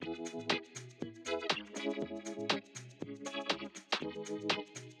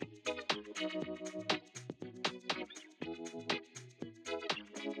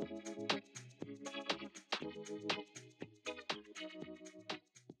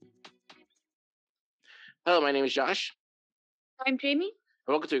Hello, my name is Josh, I'm Jamie.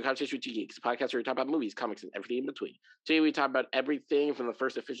 and welcome to Conversation with Two Geeks, a podcast where we talk about movies, comics, and everything in between. Today, we talk about everything from the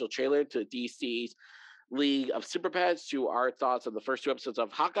first official trailer to DC's League of Super Pets to our thoughts on the first two episodes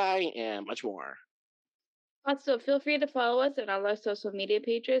of Hawkeye and much more. Also, feel free to follow us on all our social media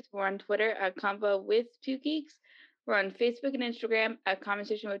pages. We're on Twitter at Convo with Two Geeks. We're on Facebook and Instagram at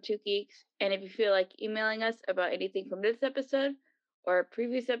Conversation with Two Geeks. And if you feel like emailing us about anything from this episode or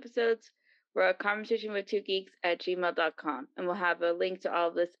previous episodes, we're at conversationwithtwogeeks@gmail.com. And we'll have a link to all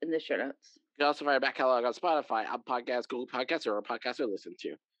of this in the show notes. You can also find our back catalog on Spotify, Apple Podcasts, Google Podcasts, or a podcast to listen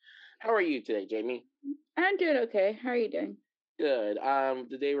to. How are you today, Jamie? I'm doing okay. How are you doing? Good.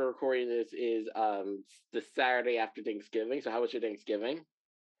 The day we're recording this is the Saturday after Thanksgiving. So how was your Thanksgiving?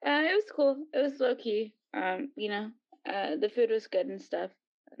 It was cool. It was low key. The food was good and stuff.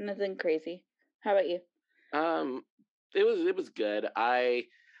 Nothing crazy. How about you? It was good.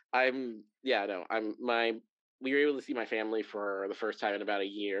 We were able to see my family for the first time in about a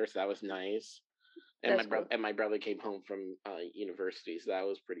year, so that was nice. And That's cool. my brother came home from university, so that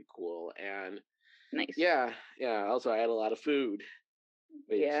was pretty cool. And Nice. yeah. Also, I had a lot of food,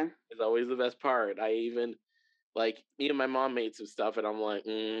 which is always the best part. I even me and my mom made some stuff, and I'm like,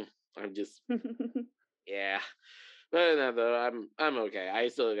 I'm just yeah. But no, though I'm okay. I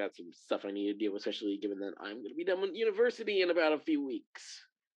still got some stuff I need to deal with, especially given that I'm gonna be done with university in about a few weeks.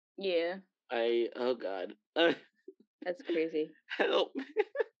 Yeah. Oh god. That's crazy. Help.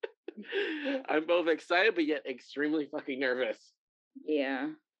 I'm both excited but yet extremely fucking nervous.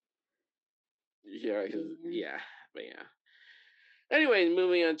 Yeah. But yeah. Anyway,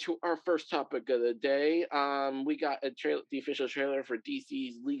 moving on to our first topic of the day. We got the official trailer for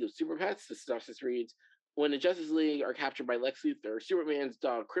DC's League of Super Pets. The synopsis reads: when the Justice League are captured by Lex Luthor, Superman's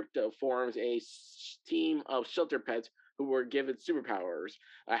dog Crypto forms a team of shelter pets who were given superpowers.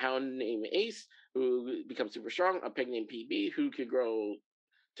 A hound named Ace, who becomes super strong, a pig named PB, who can grow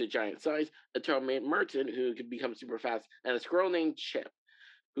to giant size, a turtle named Merton, who can become super fast, and a squirrel named Chip,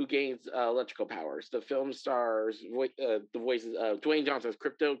 who gains electrical powers. The film stars the voices of Dwayne Johnson as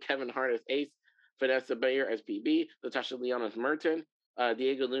Crypto, Kevin Hart as Ace, Vanessa Bayer as PB, Natasha Lyonne as Merton,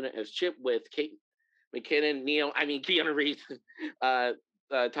 Diego Luna as Chip, with Kate McKinnon, Keanu Reeves,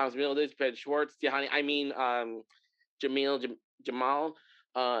 Thomas Middleditch, Ben Schwartz, Jamal,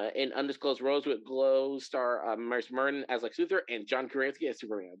 an undisclosed roles with Glow star Maris Merton as Lex Luthor and John Krasinski as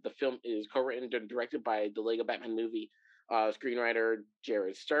Superman. The film is co-written and directed by the Lego Batman movie screenwriter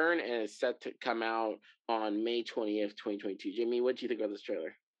Jared Stern, and is set to come out on May 20th, 2022. Jamie, what do you think about this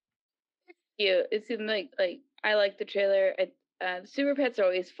trailer? Yeah, it seemed like I like the trailer. Super Pets are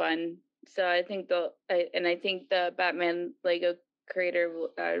always fun, so I think I think the Batman Lego creator,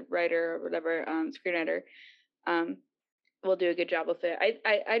 writer, or whatever, screenwriter, will do a good job with it.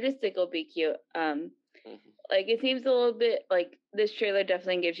 I just think it'll be cute. Like, it seems a little bit like this trailer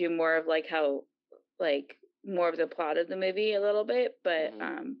definitely gives you more of how more of the plot of the movie a little bit, but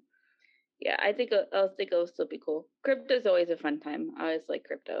yeah, I think it'll still be cool. Crypto's always a fun time. I always like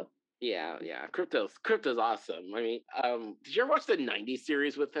Crypto. Yeah. Crypto's awesome. I mean, did you ever watch the '90s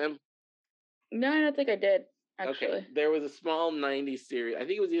series with him? No, I don't think I did. Actually, okay. There was a small '90s series. I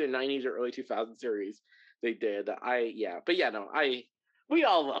think it was either '90s or early 2000s series they did. We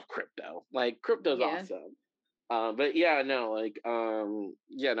all love Crypto. Like, Crypto's awesome. I'm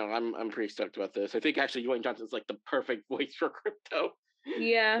pretty stoked about this. I think actually Dwayne Johnson's like the perfect voice for Crypto.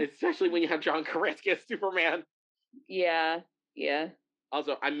 Yeah. Especially when you have John Krasinski as Superman. Yeah.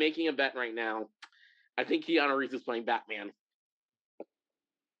 Also, I'm making a bet right now. I think Keanu Reeves is playing Batman.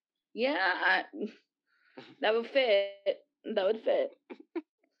 Yeah, that would fit.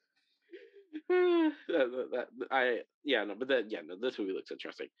 This movie looks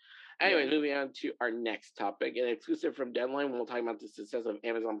interesting. Anyway, moving on to our next topic, an exclusive from Deadline. We'll talk about the success of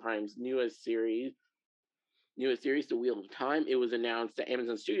Amazon Prime's newest series, The Wheel of Time. It was announced that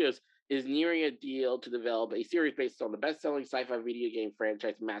Amazon Studios is nearing a deal to develop a series based on the best-selling sci-fi video game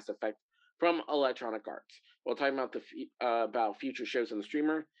franchise Mass Effect from Electronic Arts. We'll talk about about future shows on the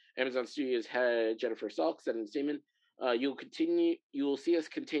streamer. Amazon Studios head Jennifer Salk said in a statement, you will see us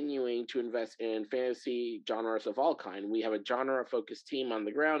continuing to invest in fantasy genres of all kind. We have a genre-focused team on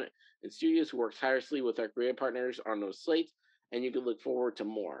the ground in studios who works tirelessly with our creative partners on those slates, and you can look forward to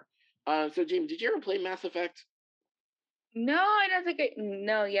more. So, James, did you ever play Mass Effect? No, I don't think I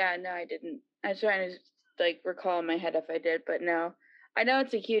didn't. I was trying to recall in my head if I did, but no. I know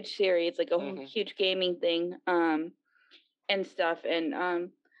it's a huge series, like a huge gaming thing, and stuff, and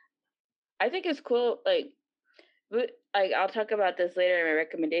I think it's cool. I'll talk about this later in my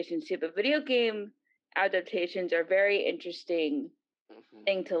recommendations too. But video game adaptations are very interesting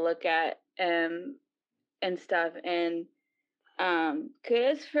thing to look at, and and stuff. And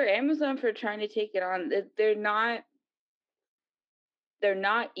kudos for Amazon for trying to take it on. They're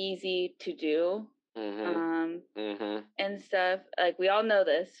not easy to do. And stuff. Like we all know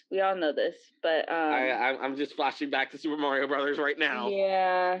this. But I'm just flashing back to Super Mario Brothers right now.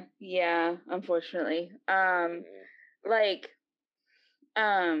 Yeah, unfortunately.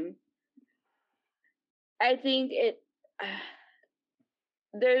 I think it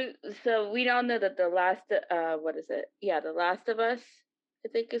there. So we all know that the last what is it? Yeah, The Last of Us, I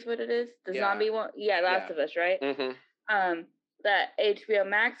think is what it is. The zombie one. Yeah, Last of Us, right? That HBO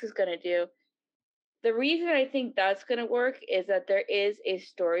Max is gonna do. The reason I think that's gonna work is that there is a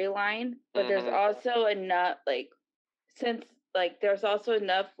storyline, but there's also enough there's also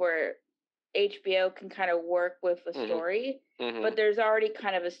enough where HBO can kind of work with a story, but there's already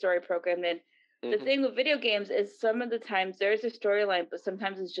kind of a story programmed in. The thing with video games is some of the times there's a storyline, but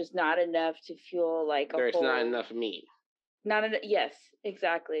sometimes it's just not enough to fuel like there's not enough meat. Not enough. Yes,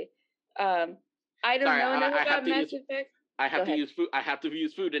 exactly. I don't know enough about Mass Effect. I have to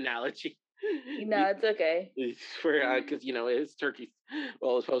use food analogy. No, it's okay. For because it's turkey.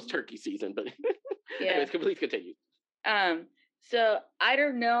 Well, it's post turkey season, but anyways, please continue. So I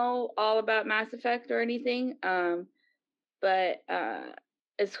don't know all about Mass Effect or anything. But I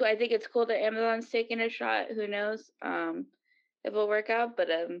think it's cool that Amazon's taking a shot. Who knows? If it'll work out. But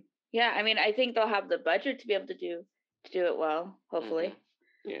yeah, I mean, I think they'll have the budget to be able to do it well. Hopefully.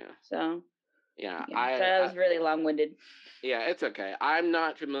 Yeah. So. Yeah. So that was really long-winded. Yeah, it's okay. I'm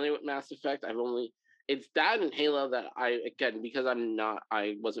not familiar with Mass Effect. It's that and Halo that because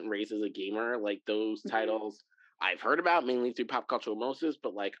I wasn't raised as a gamer, like those titles I've heard about mainly through pop cultural osmosis,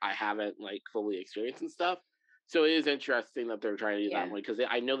 but like I haven't like fully experienced and stuff. So it is interesting that they're trying to do that one because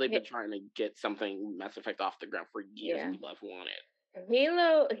I know they've been trying to get something Mass Effect off the ground for years. People have wanted.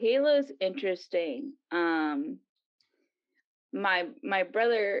 Halo's interesting. My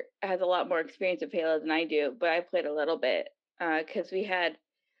brother has a lot more experience with Halo than I do, but I played a little bit because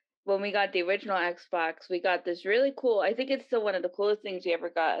when we got the original Xbox, we got this really cool. I think it's still one of the coolest things we ever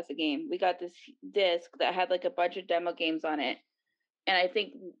got as a game. We got this disc that had like a bunch of demo games on it, and I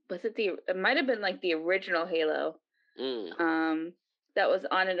think it might have been like the original Halo. That was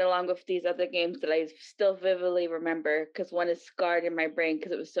on it along with these other games that I still vividly remember because one is scarred in my brain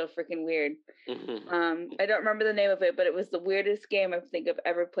because it was so freaking weird. I don't remember the name of it, but it was the weirdest game I think I've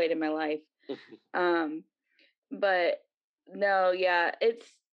ever played in my life. But no,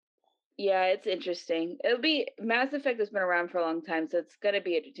 it's interesting. Mass Effect has been around for a long time, so it's gonna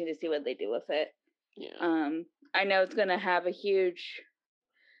be interesting to see what they do with it. Yeah. I know it's gonna have a huge.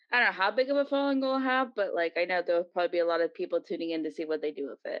 I don't know how big of a following it'll have, but like I know there'll probably be a lot of people tuning in to see what they do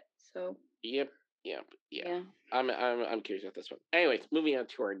with it. So. Yep. Yeah. I'm curious about this one. Anyways, moving on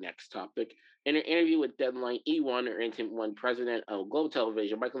to our next topic. In an interview with Deadline, E1 or Intimate One president of Global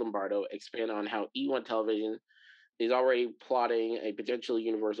Television, Michael Lombardo, expanded on how E1 Television is already plotting a potential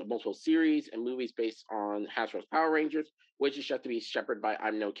universe of multiple series and movies based on Hasbro's Power Rangers, which is set to be shepherded by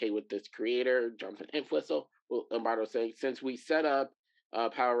I'm Okay With This creator, Jonathan Entwistle. Lombardo saying, since we set up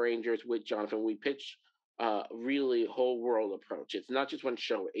Power Rangers with Jonathan, we pitch really whole world approach. It's not just one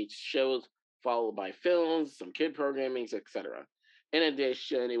show. It's shows followed by films, some kid programming, etc. In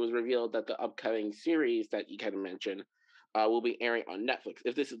addition, it was revealed that the upcoming series that you kind of mentioned will be airing on Netflix.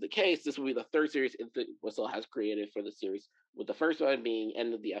 If this is the case, this will be the third series Whistle has created for the series, with the first one being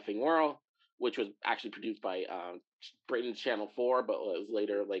End of the Effing World, which was actually produced by Britain's Channel 4, but was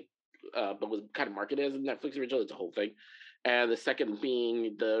later but was kind of marketed as a Netflix original. It's a whole thing. And the second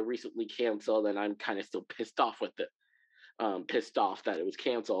being the recently canceled, and I'm kind of still pissed off with it. Pissed off that it was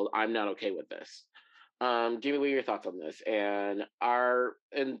canceled. I'm Not Okay With This. Jamie, what are your thoughts on this? What are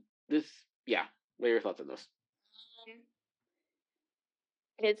your thoughts on this?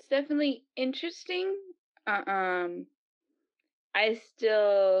 It's definitely interesting. I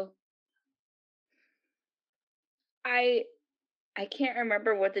can't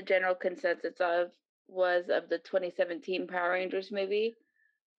remember what the general consensus was of the 2017 Power Rangers movie,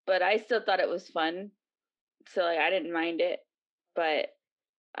 but I still thought it was fun. So like I didn't mind it. But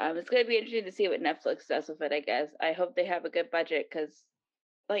it's gonna be interesting to see what Netflix does with it, I guess. I hope they have a good budget because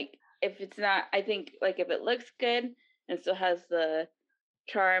like if it's not, I think like if it looks good and still has the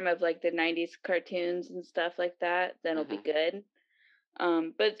charm of like the 90s cartoons and stuff like that, then it'll be good.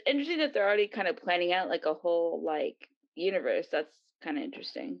 But it's interesting that they're already kind of planning out like a whole like universe. That's kind of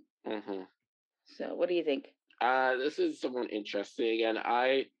interesting. So what do you think? This is somewhat interesting, and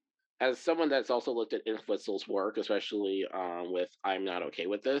I, as someone that's also looked at Entwistle's work, especially with I'm Not Okay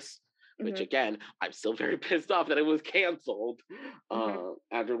With This, which again, I'm still very pissed off that it was canceled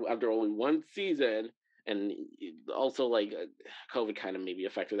after only one season. and also like COVID kind of maybe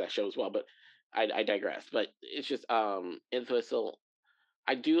affected that show as well. But I digress. But it's just Entwistle.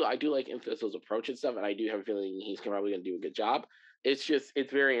 I do like Entwistle's approach and stuff, and I do have a feeling he's probably going to do a good job. It's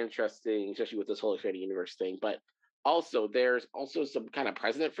very interesting, especially with this whole expanded universe thing. But also, there's also some kind of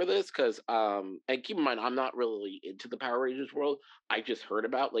precedent for this because and keep in mind, I'm not really into the Power Rangers world. I just heard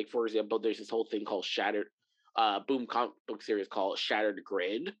about, like, for example, there's this whole thing called Shattered Boom comic book series called Shattered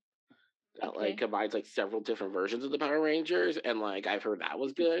Grid that like Okay. combines like several different versions of the Power Rangers, and like I've heard that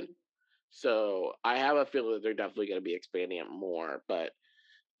was good. So I have a feeling that they're definitely going to be expanding it more. But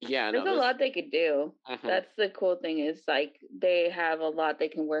yeah, There's no, a this. lot they could do. Mhm. That's the cool thing is like they have a lot they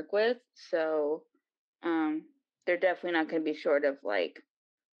can work with. So um they're definitely not going to be short of like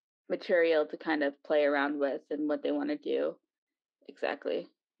material to kind of play around with and what they want to do exactly.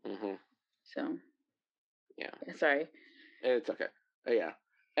 Mhm. So Yeah, yeah, sorry. it's okay. Yeah.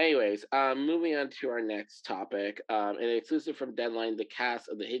 Anyways, moving on to our next topic. An exclusive from Deadline, the cast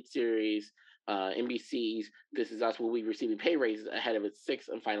of the hit series NBC's This Is Us will be receiving pay raises ahead of its sixth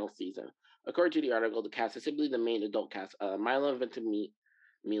and final season. According to the article, the cast is simply the main adult cast: Milo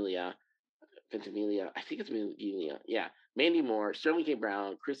Ventimiglia, I think it's Ventimiglia, yeah, Mandy Moore, Sterling K.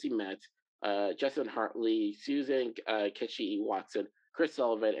 Brown, Chrissy Metz, Justin Hartley, Susan Kishi Watson, Chris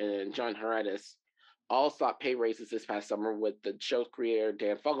Sullivan, and John Heredis all sought pay raises this past summer, with the show's creator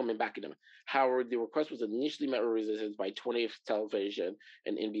Dan Fogelman backing them. However, the request was initially met with resistance by 20th Television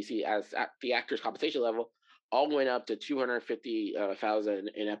and NBC, as at the actors' compensation level all went up to 250,000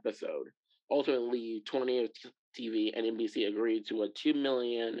 an episode. Ultimately, 20th TV and NBC agreed to a 2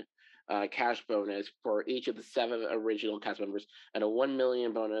 million cash bonus for each of the 7 original cast members, and a 1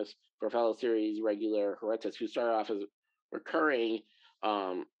 million bonus for fellow series regular Heretas, who started off as recurring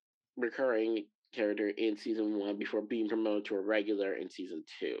um, recurring character in season 1 before being promoted to a regular in season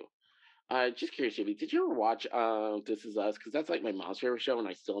 2. Just curious, Jimmy, did you ever watch This Is Us? Because that's like my mom's favorite show, and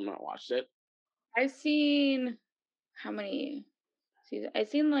I still have not watched it. I've seen how many seasons? I've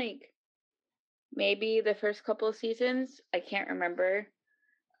seen like maybe the first couple of seasons. I can't remember.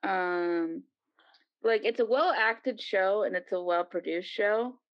 Um like it's a well acted show and it's a well produced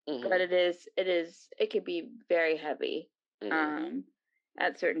show, but Mm-hmm. it could be very heavy Mm-hmm. um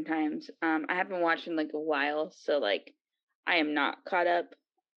at certain times. I haven't watched in like a while, so like I am not caught up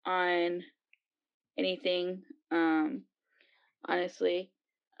on anything, honestly.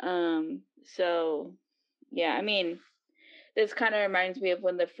 So yeah, I mean, this kind of reminds me of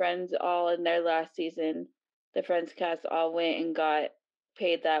when the Friends all in their last season, the Friends cast all went and got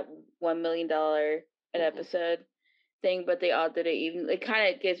paid that $1 million an Mm-hmm. episode thing, but they all did it even. It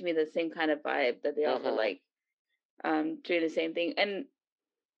kind of gives me the same kind of vibe that they all were Mm-hmm. like doing the same thing, and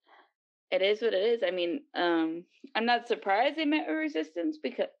it is what it is. I mean, I'm not surprised they met with resistance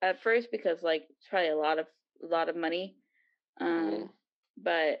because at first because like it's probably a lot of money, Mm-hmm. um,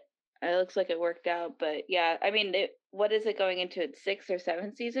 but it looks like it worked out. But yeah, I mean, what is it going into its sixth or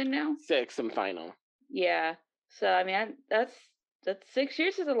seventh season now? Sixth and final. Yeah. So I mean, that's 6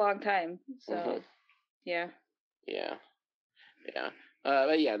 years is a long time. Mm-hmm. So yeah, Yeah. Yeah.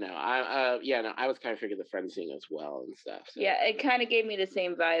 But yeah, no, I was kind of figuring the friends thing as well and stuff. So. yeah, it kind of gave me the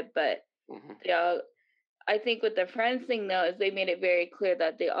same vibe, but Mm-hmm. they all. I think with the friends thing though is they made it very clear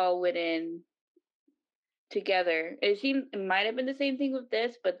that they all went in together. It might have been the same thing with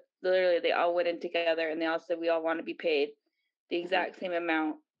this, but literally they all went in together and they all said we all want to be paid the Mm-hmm. exact same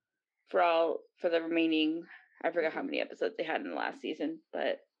amount for the remaining. I forgot how Mm-hmm. many episodes they had in the last season,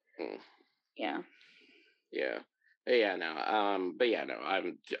 but Mm. yeah. Yeah. Yeah, no. But yeah, no. I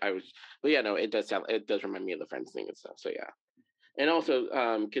was. But yeah, no. It does remind me of the friends thing and stuff. So yeah. And also,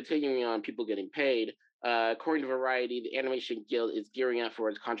 continuing on people getting paid, according to Variety, the Animation Guild is gearing up for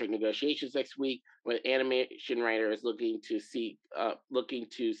its contract negotiations next week, with animation writers looking to see a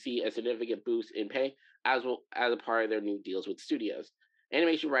significant boost in pay as a part of their new deals with studios.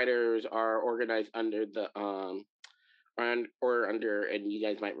 Animation writers are organized under and you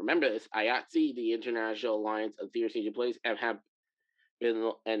guys might remember this, IATSE, the International Alliance of Theater Stage Plays, and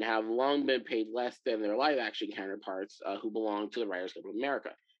have long been paid less than their live action counterparts, who belong to the Writers Guild of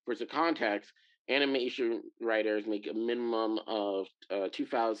America. For some context, animation writers make a minimum of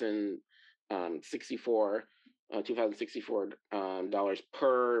 2,064 dollars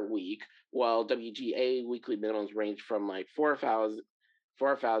per week, while WGA weekly minimums range from like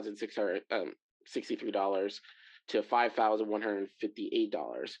 $4,663 to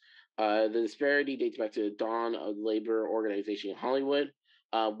 $5,158. The disparity dates back to the dawn of labor organization in Hollywood.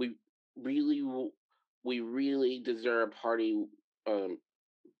 Uh, we really, we really deserve party, um,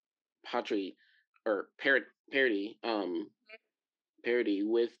 patry, or parody, parody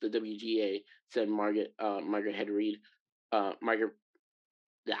with the WGA, said Margaret Head Reed. Margaret,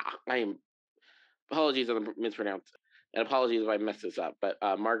 yeah, I am apologies if I mispronounced, and apologies if I messed this up. But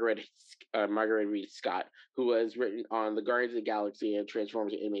Margaret Reed Scott, who has written on the Guardians of the Galaxy and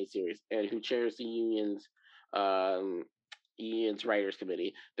Transformers animated series, and who chairs the um, union's writers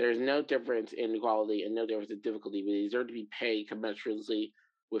committee. There is no difference in quality and no difference in difficulty, but they deserve to be paid commensurately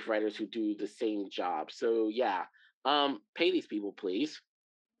with writers who do the same job. So yeah, pay these people, please.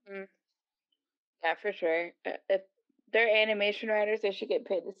 Mm, yeah, for sure. If they're animation writers, they should get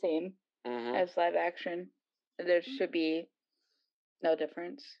paid the same as live action. There should be no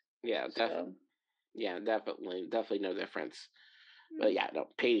difference. Yeah, So. Yeah, definitely no difference. But yeah, no,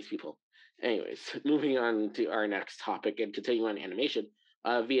 pay these people. Anyways, moving on to our next topic and continuing on animation,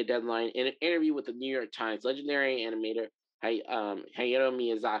 via Deadline, in an interview with the New York Times, legendary animator Hayao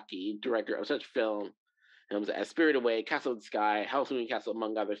Miyazaki, director of such films as Spirited Away, Castle in the Sky, House Moving Castle,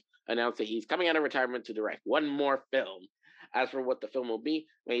 among others, announced that he's coming out of retirement to direct one more film. As for what the film will be,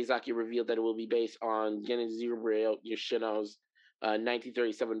 Miyazaki revealed that it will be based on Genichiro Yoshino's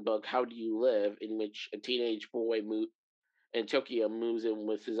 1937 book How Do You Live, in which a teenage boy in Tokyo moves in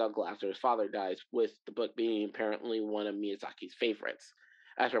with his uncle after his father dies, with the book being apparently one of Miyazaki's favorites.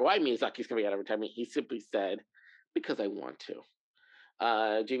 As for why Miyazaki's coming out of retirement, he simply said, "Because I want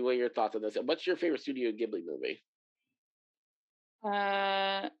to." Jamie, what are your thoughts on this? And what's your favorite Studio Ghibli movie?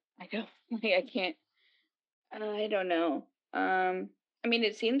 I don't. I can't. I don't know. I mean,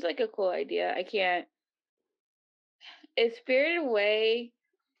 it seems like a cool idea. I can't. Is Spirited Away?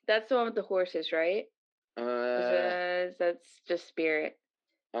 That's the one with the horses, right? That's just Spirit.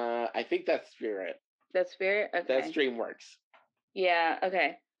 I think that's Spirit. That's Spirit. Okay. That's DreamWorks. Yeah.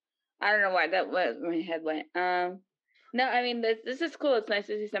 Okay. I don't know why that was my head went. No, I mean this is cool. It's nice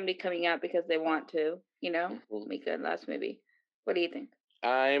to see somebody coming out because they want to, make a last movie. What do you think?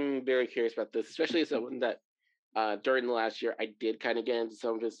 I'm very curious about this, especially as someone that during the last year I did kind of get into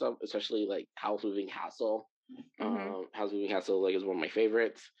some of his stuff, especially like House Moving Castle. House Moving Castle is one of my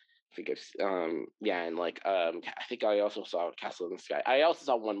favorites. I think I think I also saw Castle in the Sky. I also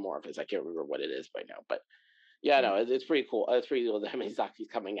saw one more of his. I can't remember what it is right now, but yeah, no, it's pretty cool. It's pretty cool that Miyazaki's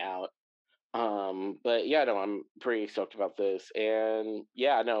coming out. But yeah, no, I'm pretty stoked about this, and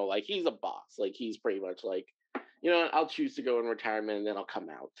yeah, no, like he's a boss. Like he's pretty much like, I'll choose to go in retirement and then I'll come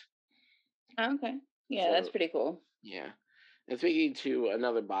out. Okay, yeah, so, that's pretty cool. Yeah, and speaking to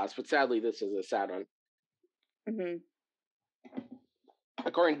another boss, but sadly this is a sad one.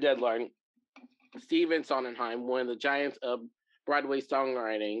 According to Deadline, Stephen Sondheim, one of the giants of Broadway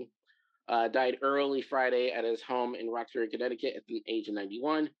songwriting, died early Friday at his home in Roxbury, Connecticut at the age of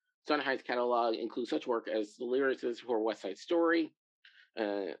 91. Sondheim's catalog includes such work as the lyricist for West Side Story,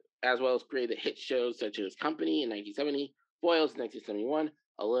 as well as created hit shows such as Company in 1970, Foils in 1971,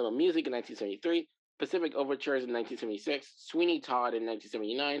 A Little Music in 1973, Pacific Overtures in 1976, Sweeney Todd in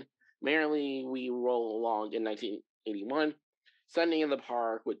 1979, Merrily We Roll Along in 1981, Sunday in the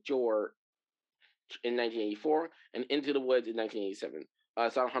Park with George in 1984, and Into the Woods in 1987.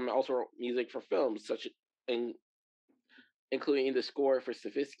 Sondheim also wrote music for films including the score for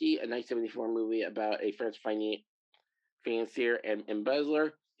Stavisky, a 1974 movie about a French financier and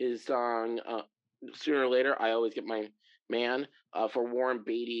embezzler. His song "Sooner or Later, I Always Get My Man" for Warren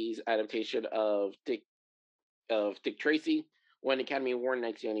Beatty's adaptation of Dick Tracy, won an Academy Award in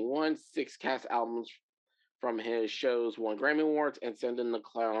 1991. 6 cast albums from his shows won Grammy Awards, and Send in the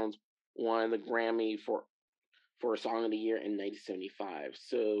Clowns won the Grammy for a Song of the Year in 1975.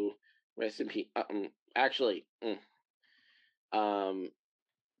 So rest in peace.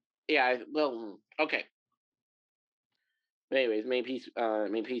 Yeah. Well, okay. But anyways, may peace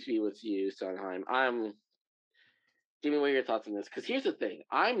be with you, Sondheim. Give me what are your thoughts on this? Because here's the thing: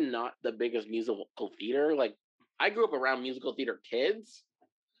 I'm not the biggest musical theater. Like, I grew up around musical theater kids,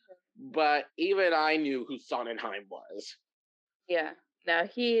 but even I knew who Sondheim was. Yeah. Now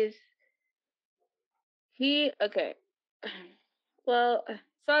okay. Well,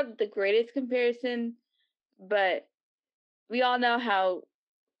 it's not the greatest comparison, but we all know how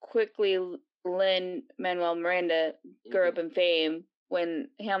quickly Lin-Manuel Miranda grew up in fame when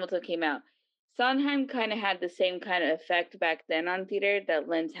Hamilton came out. Sondheim kind of had the same kind of effect back then on theater that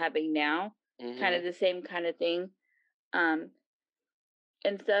Lin's having now. Kind of the same kind of thing. And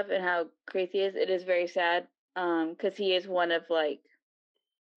stuff, and how crazy he is. It is very sad. Because he is one of like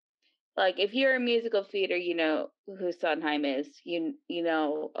if you're a musical theater, you know who Sondheim is. You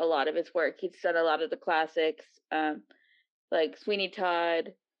know a lot of his work. He's done a lot of the classics, like Sweeney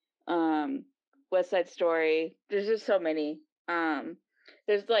Todd, West Side Story. There's just so many.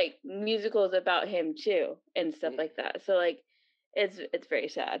 There's like musicals about him too and stuff like that. So like it's very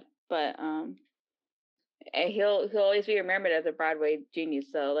sad, but and he'll always be remembered as a Broadway genius,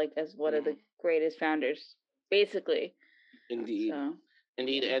 though, like as one of the greatest founders, basically. Indeed. So,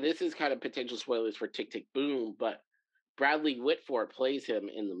 Indeed. yeah. And this is kind of potential spoilers for Tick Tick Boom, but Bradley Whitford plays him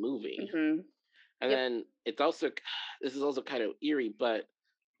in the movie. Mm-hmm. And Yep. then it's also, this is also kind of eerie, but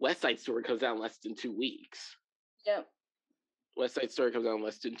West Side Story comes out in less than 2 weeks. Yep. West Side Story comes out in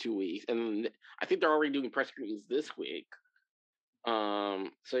less than 2 weeks. And I think they're already doing press screenings this week.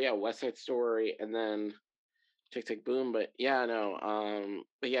 So yeah, West Side Story and then Tick Tick Boom. But yeah, no,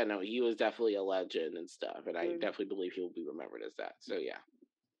 he was definitely a legend and stuff. And I definitely believe he will be remembered as that. So yeah.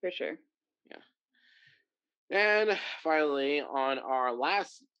 For sure. Yeah. And finally, on our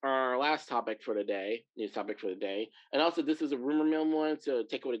last topic for the day, news topic for the day, and also this is a rumor mill one, so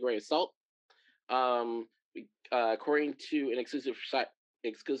take it with a grain of salt. According to an exclusive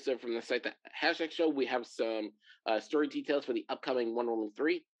from the site that hashtag show, we have some story details for the upcoming Wonder Woman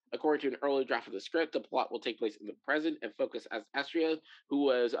 3. According to an early draft of the script, the plot will take place in the present and focus as Astria, who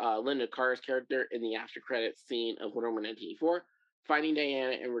was Linda Carter's character in the after credits scene of Wonder Woman 1984, finding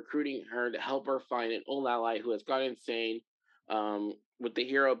Diana and recruiting her to help her find an old ally who has gone insane, with the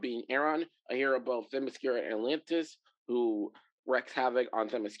hero being Aaron, a hero of both Themyscira and Atlantis, who wreaks havoc on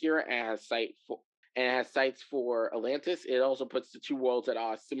Themyscira and has sights for Atlantis. It also puts the two worlds at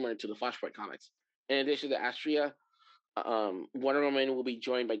odds, similar to the Flashpoint comics. In addition to Astria, Wonder Woman will be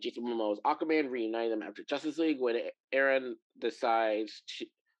joined by Jason Momoa's Aquaman, reuniting them after Justice League when Aaron decides to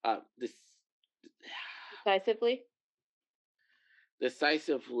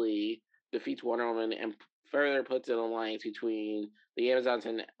decisively defeats Wonder Woman and further puts an alliance between the Amazons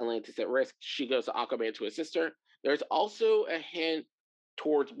and Atlantis at risk. She goes to Aquaman to assist her. There's also a hint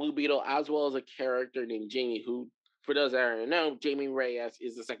towards Blue Beetle, as well as a character named Jamie, who, for those that don't know, Jamie Reyes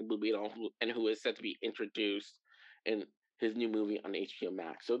is the second Blue Beetle, who is set to be introduced in his new movie on HBO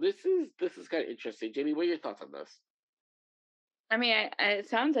Max. So this is kind of interesting. Jamie, what are your thoughts on this? I mean, it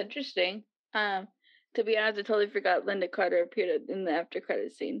sounds interesting. To be honest, I totally forgot Linda Carter appeared in the after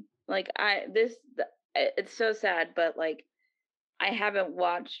credit scene. Like it's so sad, but like I haven't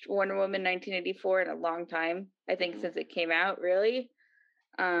watched Wonder Woman 1984 in a long time. I think since it came out, really.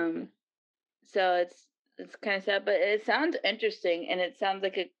 So it's kind of sad, but it sounds interesting, and it sounds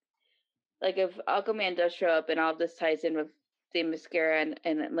like if Aquaman does show up and all this ties in with the Themyscira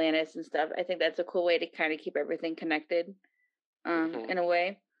and Atlantis and stuff, I think that's a cool way to kind of keep everything connected, in a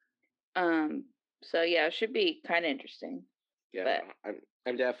way. So yeah, it should be kind of interesting. Yeah, but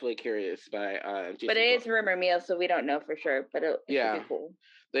I'm definitely curious by but it is rumor mill, so we don't know for sure. But it should be cool.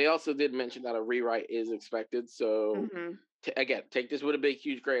 They also did mention that a rewrite is expected, so again, take this with a big,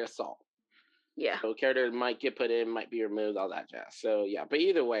 huge grain of salt. Yeah. So characters might get put in, might be removed, all that jazz. So yeah, but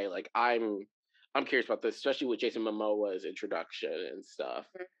either way, like I'm curious about this, especially with Jason Momoa's introduction and stuff,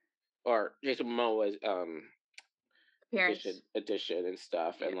 or Jason Momoa's addition and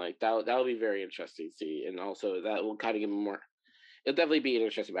stuff, and like that'll be very interesting to see, and also that will kind of give him more. It'll definitely be an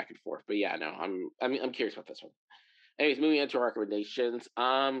interesting back and forth. But yeah, no, I'm curious about this one. Anyways, moving on to our recommendations.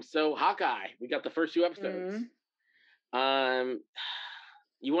 So Hawkeye, we got the first 2 episodes.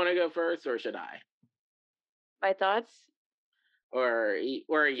 You want to go first, or should I? My thoughts. Or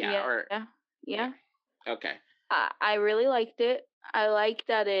yeah. Okay. I really liked it. I like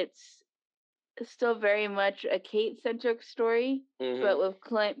that it's still very much a Kate-centric story, but with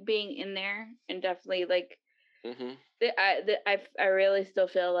Clint being in there, and definitely like, I really still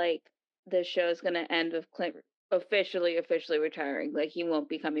feel like the show is gonna end with Clint officially retiring. Like he won't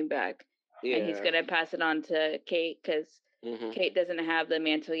be coming back, and he's gonna pass it on to Kate because Kate doesn't have the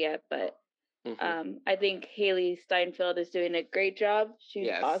mantle yet. But I think Haley Steinfeld is doing a great job. She's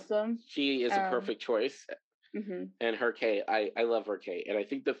awesome. She is a perfect choice. And her Kate, I love her Kate, and I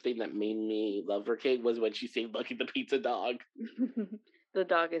think the thing that made me love her Kate was when she saved Lucky the pizza dog. The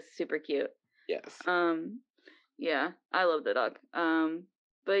dog is super cute. Yes. Yeah, I love the dog.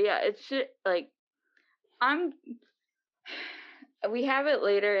 But yeah, it's just like we have it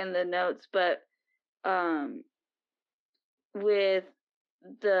later in the notes, but with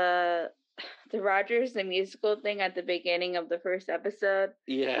the Rogers the musical thing at the beginning of the first episode.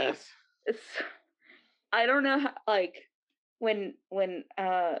 Yes. I don't know how, like when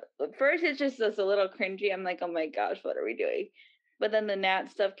first it's just a little cringy. I'm like, oh my gosh, what are we doing? But then the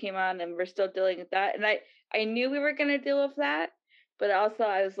Nat stuff came on, and we're still dealing with that. And I knew we were gonna deal with that, but also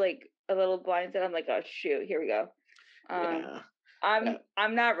I was like a little blindsided. I'm like, oh shoot, here we go.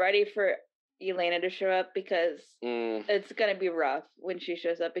 I'm not ready for Elena to show up because it's gonna be rough when she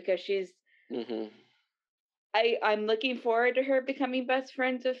shows up, because she's. I'm looking forward to her becoming best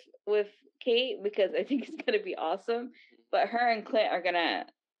friends with Kate, because I think it's gonna be awesome. but her and Clint are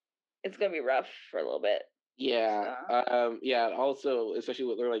it's gonna be rough for a little bit. Yeah. So. Yeah. Also, especially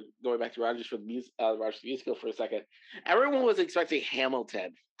with they're like going back to Rogers for Rogers musical for a second. Everyone was expecting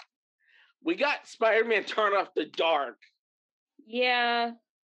Hamilton. We got Spider-Man Turn Off the Dark. Yeah.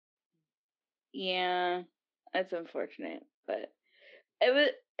 Yeah. That's unfortunate, but it was.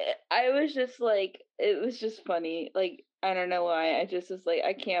 I was just like, it was just funny. Like, I don't know why. I just was like,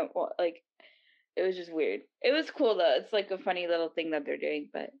 I can't like. It was just weird. It was cool though. It's like a funny little thing that they're doing,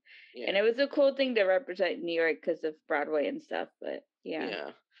 but and it was a cool thing to represent New York because of Broadway and stuff. But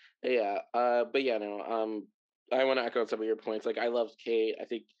yeah. But yeah, no. I want to echo some of your points. Like, I loved Kate. I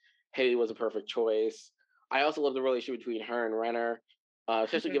think Haley was a perfect choice. I also love the relationship between her and Renner,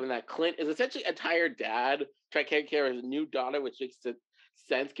 especially given that Clint is essentially a tired dad trying to take care of his new daughter, which makes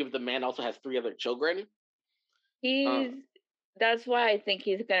sense given the man also has 3 other children. That's why I think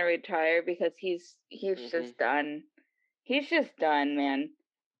he's gonna retire, because he's just done. He's just done, man.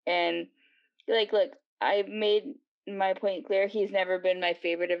 And like, look, I made my point clear. He's never been my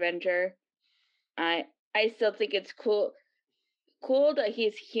favorite Avenger. I still think it's cool that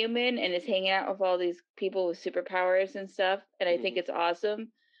he's human and is hanging out with all these people with superpowers and stuff, and I think it's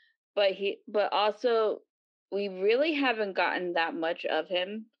awesome. But also, we really haven't gotten that much of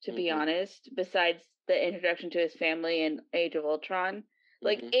him, to be honest, besides the introduction to his family in Age of Ultron.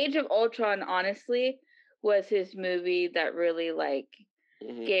 Like, Age of Ultron, honestly, was his movie that really, like,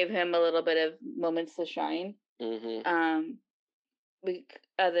 gave him a little bit of moments to shine. And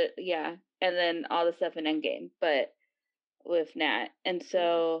then all the stuff in Endgame, but with Nat. And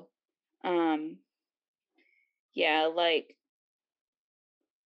so, like,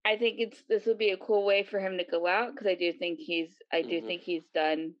 I think this would be a cool way for him to go out, because I do think he's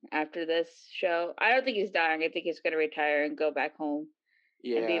done after this show. I don't think he's dying. I think he's going to retire and go back home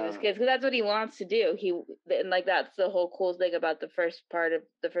and be with his kids, because that's what he wants to do. And like, that's the whole cool thing about the first part of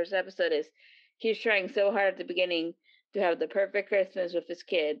the first episode is he's trying so hard at the beginning to have the perfect Christmas with his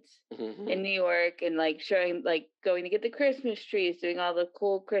kids in New York, and like showing, like, going to get the Christmas trees, doing all the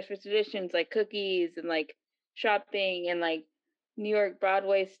cool Christmas traditions like cookies and like shopping and like New York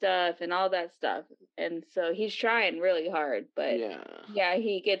Broadway stuff and all that stuff. And so he's trying really hard, but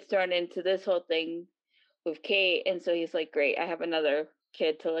he gets thrown into this whole thing with Kate, and so he's like, great, I have another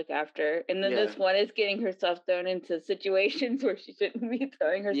kid to look after. And then this one is getting herself thrown into situations where she shouldn't be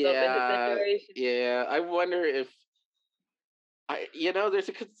throwing herself into situations. Yeah, I wonder if I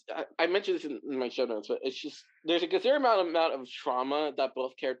mentioned this in my show notes, but it's just there's a considerable amount of trauma that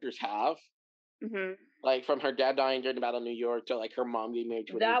both characters have. Like, from her dad dying during the Battle of New York to like her mom being married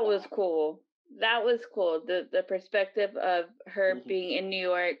to that was cool. That was cool. The perspective of her being in New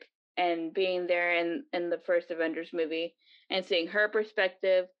York and being there in the first Avengers movie, and seeing her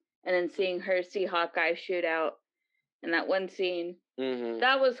perspective, and then seeing her see Hawkeye shoot out in that one scene.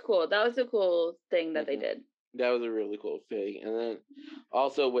 That was cool. That was a cool thing that they did. That was a really cool thing. And then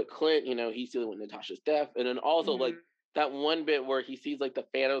also with Clint, he's dealing with Natasha's death, and then also like that one bit where he sees like the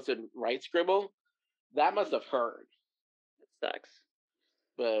Thanos and Wright scribble. That must have hurt. It sucks.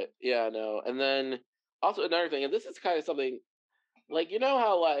 But yeah, no. And then also another thing, and this is kind of something like,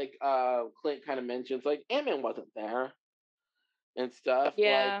 how like Clint kind of mentions like Ant-Man wasn't there and stuff.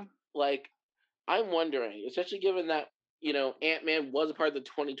 Yeah. Like I'm wondering, especially given that, Ant-Man was a part of the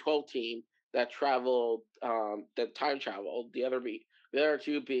 2012 team that traveled, that time traveled. The other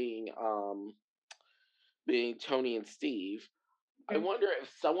two being Tony and Steve. I wonder if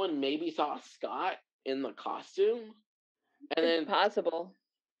someone maybe saw Scott in the costume, and then possible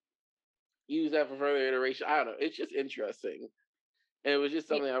use that for further iteration. I don't know. It's just interesting, and it was just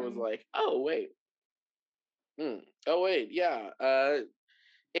something I was like, oh wait, yeah.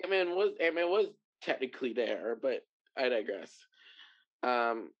 Ant-Man was technically there, but I digress.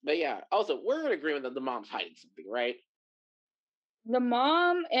 But yeah. Also, we're in agreement that the mom's hiding something, right? The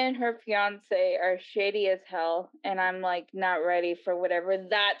mom and her fiance are shady as hell, and I'm like not ready for whatever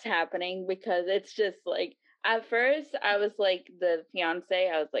that's happening, because it's just like, at first I was like, the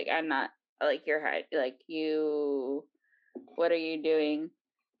fiance, I was like, I'm not, like, you're like, you, what are you doing?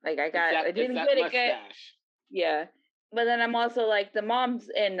 Like, I didn't get it good. Yeah. But then I'm also like, the mom's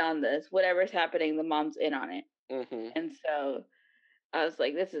in on this. Whatever's happening, the mom's in on it. And so I was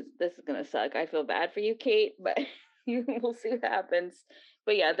like, this is gonna suck. I feel bad for you, Kate, but we'll see what happens.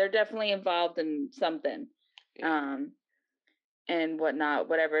 But yeah, they're definitely involved in something. And whatnot,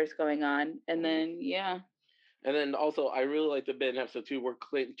 whatever is going on. And then and then also I really like the bit in episode 2 where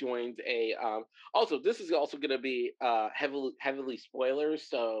Clint joins a also this is also gonna be heavily spoilers,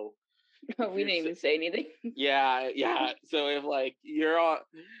 so We didn't even say anything. Yeah. So if like you're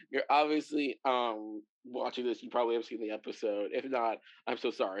obviously watching this, you probably have seen the episode. If not, I'm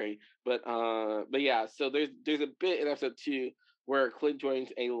so sorry. But yeah, so there's a bit in episode 2 where Clint joins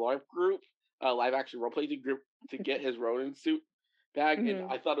a LARP group, a live action role playing group to get his Ronin suit back, and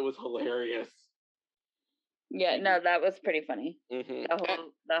I thought it was hilarious. Yeah, no, that was pretty funny. Mm-hmm.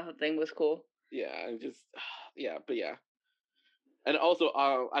 That whole thing was cool. Yeah, and just but yeah. And also,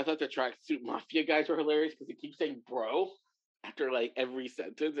 I thought the tracksuit mafia guys were hilarious because they keep saying "bro" after like every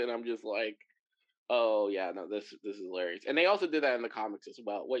sentence, and I'm just like, oh yeah, no, this is hilarious. And they also did that in the comics as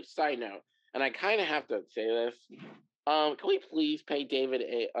well. Which, side note, and I kind of have to say this, can we please pay David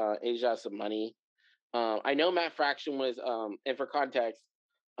Aja some money? I know Matt Fraction was, and for context,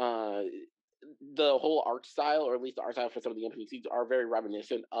 the whole art style, or at least the art style for some of the NPCs, are very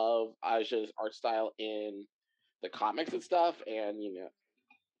reminiscent of Aja's art style in the comics and stuff, and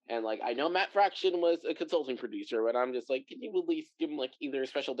and like I know Matt Fraction was a consulting producer, but I'm just like, can you at least give him like either a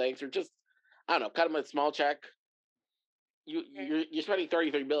special thanks or just I don't know, cut him a small check. You're spending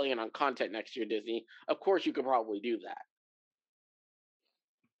 $33 billion on content next year, Disney. Of course, you could probably do that.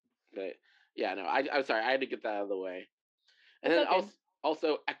 But yeah, no, I'm sorry, I had to get that out of the way. And then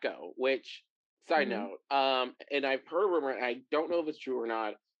also Echo, which side note, and I've heard a rumor, and I don't know if it's true or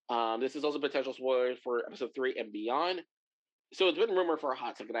not. This is also potential spoilers for episode 3 and beyond. So it's been rumored for a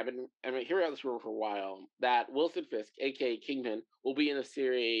hot second. I've been hearing about this rumor for a while that Wilson Fisk, aka Kingpin, will be in the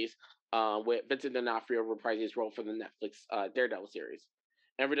series with Vincent D'Onofrio reprising his role for the Netflix Daredevil series.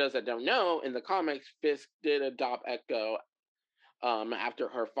 And for those that don't know, in the comics, Fisk did adopt Echo after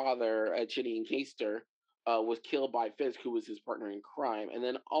her father, Chitty Caster, was killed by Fisk, who was his partner in crime. And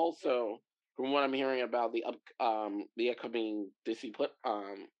then also, from what I'm hearing about the upcoming Disney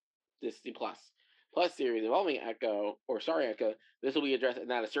Plus series involving Echo, Echo, this will be addressed, and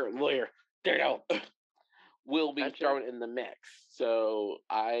that a certain lawyer, Daredevil, will be thrown in the mix. So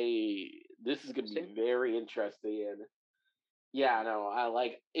this is going to be very interesting. And yeah, no, I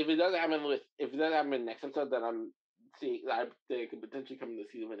like if it doesn't happen next episode, then they could potentially come to the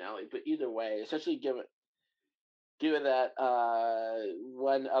season finale. But either way, especially given that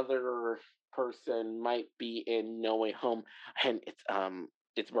one other person might be in No Way Home, and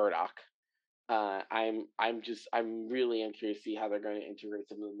it's Murdoch. I'm really curious to see how they're going to integrate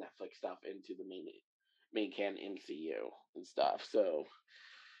some of the Netflix stuff into the main canon MCU and stuff. So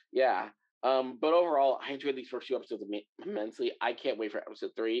yeah. But overall, I enjoyed these first 2 episodes immensely. I can't wait for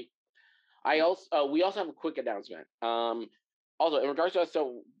episode 3. We also have a quick announcement. Also in regards to us,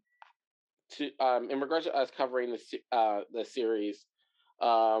 in regards to us covering the series,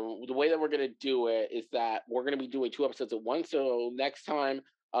 the way that we're going to do it is that we're going to be doing 2 episodes at once. So next time,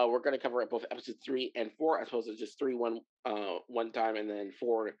 we're going to cover both episodes 3 and 4, as opposed to just 3 one time and then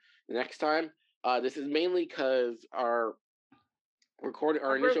 4 the next time. This is mainly because our recording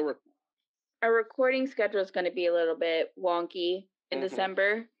schedule is going to be a little bit wonky in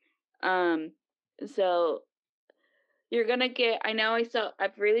December. So you're gonna get.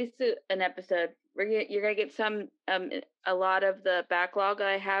 I've released an episode. You're gonna get a lot of the backlog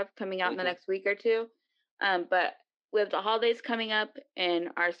I have coming out in the next week or 2. But with the holidays coming up and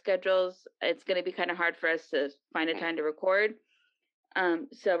our schedules, it's gonna be kind of hard for us to find a time to record.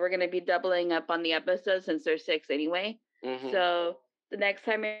 So we're gonna be doubling up on the episodes since there's 6 anyway. So the next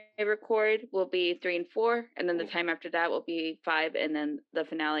time I record will be 3 and 4, and then the time after that will be 5, and then the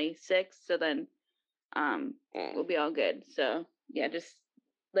finale 6. So then we'll be all good. So yeah, just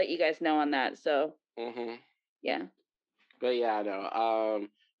let you guys know on that. So yeah. But yeah, no.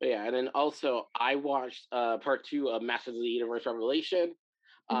 But yeah, and then also I watched part 2 of Masters of the Universe Revelation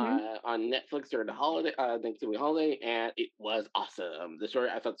on Netflix during the Thanksgiving holiday, and it was awesome.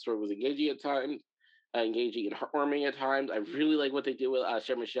 I thought the story was engaging at times, engaging and heartwarming at times. I really like what they did with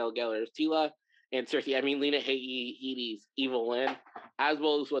Sarah Michelle Gellar's Tila and Cersei. I mean, Lena Headey's Evelyn, as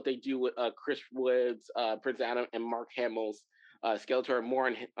well as what they do with Chris Wood's Prince Adam and Mark Hamill's Skeletor.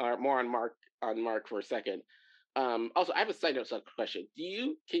 More on Mark for a second. Also, I have a side note question.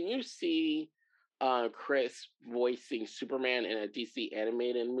 Can you see Chris voicing Superman in a DC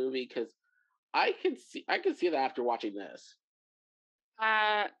animated movie? Because I can see that after watching this.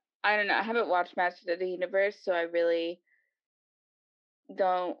 I don't know. I haven't watched Masters of the Universe, so I really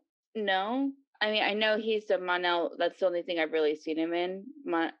don't know. I mean, I know he's a Mon-El. That's the only thing I've really seen him in.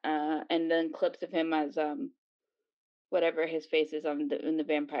 And then clips of him as whatever his face is in the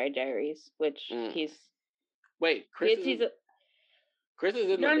Vampire Diaries, which he's. Wait, Chris is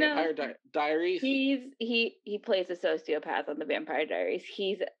in the Vampire Diaries? He plays a sociopath on the Vampire Diaries.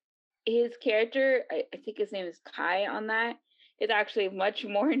 His character, I think his name is Kai on that, is actually much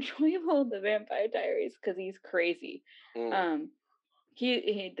more enjoyable than Vampire Diaries because he's crazy.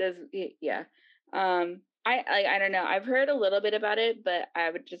 He does yeah. I don't know. I've heard a little bit about it, but I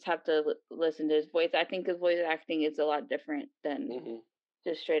would just have to listen to his voice. I think his voice acting is a lot different than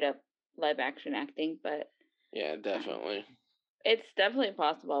just straight up live action acting. But yeah, definitely. It's definitely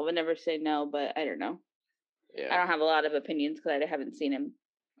possible. I would never say no, but I don't know. Yeah. I don't have a lot of opinions because I haven't seen him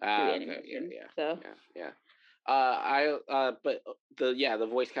do animation. Yeah. So yeah. But the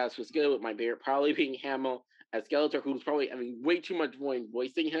voice cast was good. With my favorite probably being Hamill as Skeletor, who's probably having way too much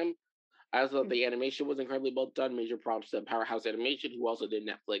voicing him. I also thought the animation was incredibly well done. Major props to Powerhouse Animation, who also did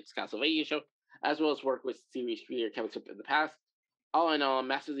Netflix Castlevania show, as well as work with series creator Kevin Smith in the past. All in all,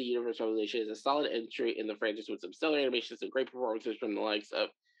 Masters of the Universe Revelation is a solid entry in the franchise with some stellar animations and great performances from the likes of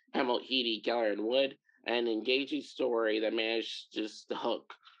Hamill, Heedy, Geller, and Wood, and an engaging story that managed just to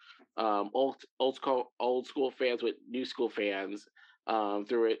hook old school fans with new school fans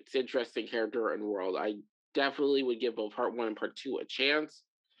through its interesting character and world. I definitely would give both part 1 and part 2 a chance.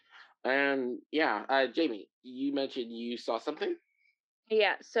 And yeah, Jamie, you mentioned you saw something.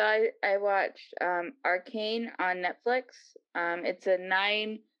 Yeah, so I watched Arcane on Netflix. It's a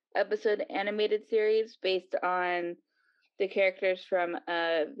 9-episode animated series based on the characters from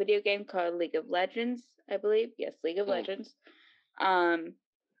a video game called League of Legends, I believe. Yes, League of Legends.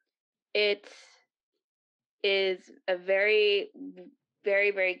 It is a very,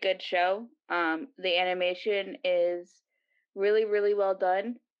 very, very good show. The animation is really, really well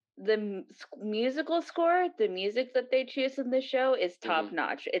done. The musical score, the music that they choose in the show is top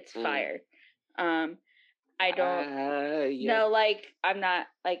notch. It's fire. I don't know, like, I'm not,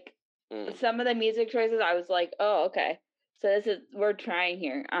 like, some of the music choices, I was like, oh, okay. So we're trying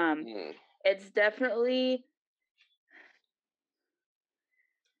here. It's definitely,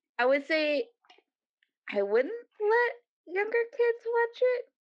 I would say, I wouldn't let younger kids watch it.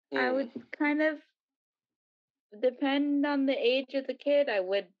 I would kind of depend on the age of the kid.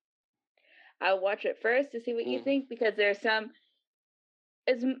 I'll watch it first to see what you think, because there's some,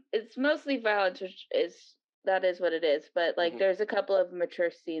 it's mostly violence, which is what it is, but like there's a couple of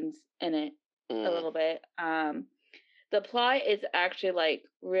mature scenes in it a little bit. The plot is actually like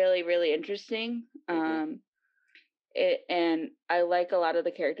really, really interesting. And I like a lot of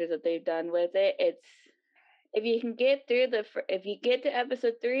the characters that they've done with it. It's, if you can get through if you get to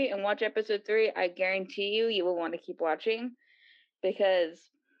episode 3 and watch episode 3, I guarantee you will want to keep watching, because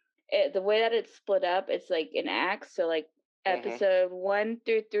the way that it's split up, it's like in acts. So like episode 1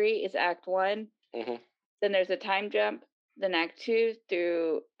 through 3 is act 1. Then there's a time jump. Then act 2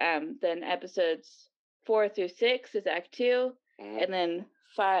 through then episodes 4 through 6 is act 2, and then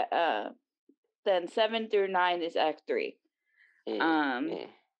 7 through 9 is act 3. And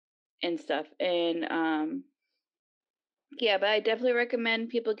stuff. And yeah, but I definitely recommend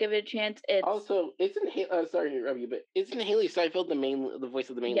people give it a chance. It's also, sorry to interrupt you, but isn't Haley Steinfeld the voice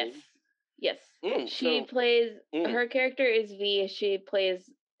of the main lady? Yes. She plays, her character is V. She plays,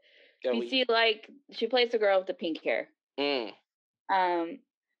 you see, like, she plays the girl with the pink hair. Yeah.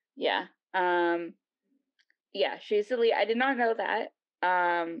 Yeah, she's the lead. I did not know that.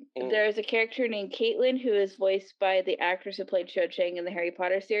 There's a character named Caitlin who is voiced by the actress who played Cho Chang in the Harry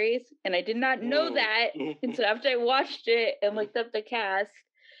Potter series, and I did not know that. And so after I watched it and looked up the cast,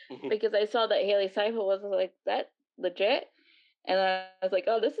 because I saw that Haley Steinfeld was like, that legit? And I was like,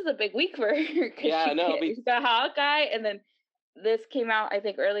 oh, this is a big week for her. She's got Hawkeye, and then this came out, I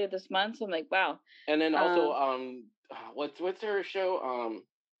think, earlier this month. So I'm like, wow. And then also, what's her show?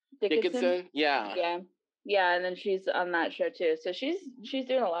 Dickinson? Yeah. Yeah, and then she's on that show too. So she's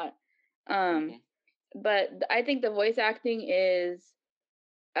doing a lot. But I think the voice acting is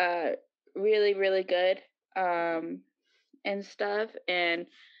really, really good. And stuff. And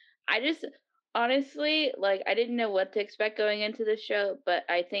I just honestly, like, I didn't know what to expect going into the show, but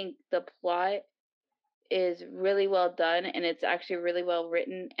I think the plot is really well done, and it's actually really well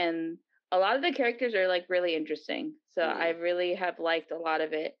written, and a lot of the characters are like really interesting. So I really have liked a lot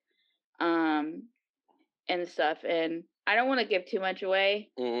of it. And stuff. And I don't want to give too much away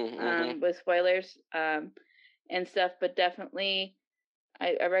with spoilers and stuff, but definitely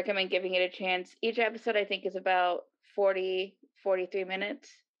I recommend giving it a chance. Each episode, I think, is about 43 minutes.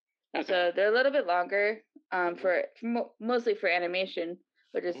 Okay. So they're a little bit longer mostly for animation,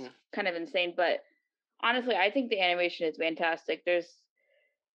 which is kind of insane. But honestly, I think the animation is fantastic.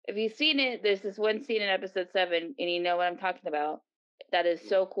 If you've seen it, there's this one scene in episode 7, and you know what I'm talking about. That is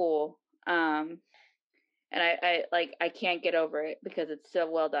so cool. And I can't get over it because it's so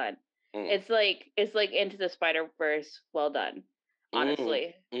well done. It's like Into the Spider-Verse well done,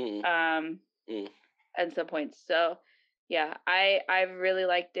 honestly. At some points. So Yeah, I really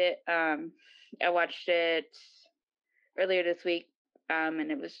liked it. I watched it earlier this week,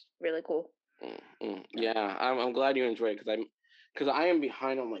 and it was really cool. Yeah, I'm glad you enjoyed it because I am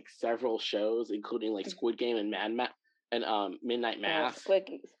behind on like several shows, including like Squid Game and Midnight Mass. Squid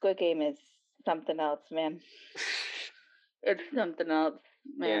Game is something else, man. It's something else,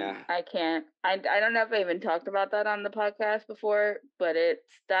 man. Yeah. I can't. I don't know if I even talked about that on the podcast before, but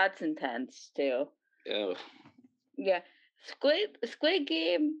that's intense too. Ugh. Yeah, Squid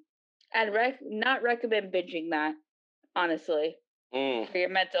Game. I'd not recommend binging that. Honestly, for your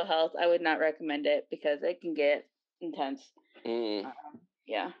mental health, I would not recommend it because it can get intense. Yeah.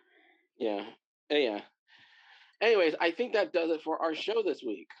 Yeah. Yeah. Anyways, I think that does it for our show this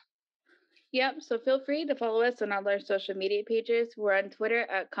week. Yep. So feel free to follow us on all our social media pages. We're on Twitter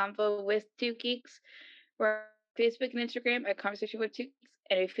at Convo with Two Geeks. We're on Facebook and Instagram at Conversation with Two Geeks.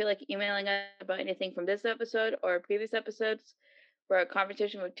 And if you feel like emailing us about anything from this episode or previous episodes, we're at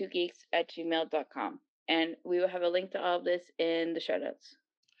conversationwith2geeks@gmail.com. And we will have a link to all of this in the show notes.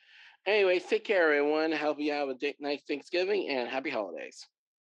 Anyways, take care, everyone. Hope you have a nice Thanksgiving and happy holidays.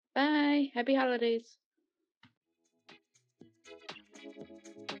 Bye. Happy holidays.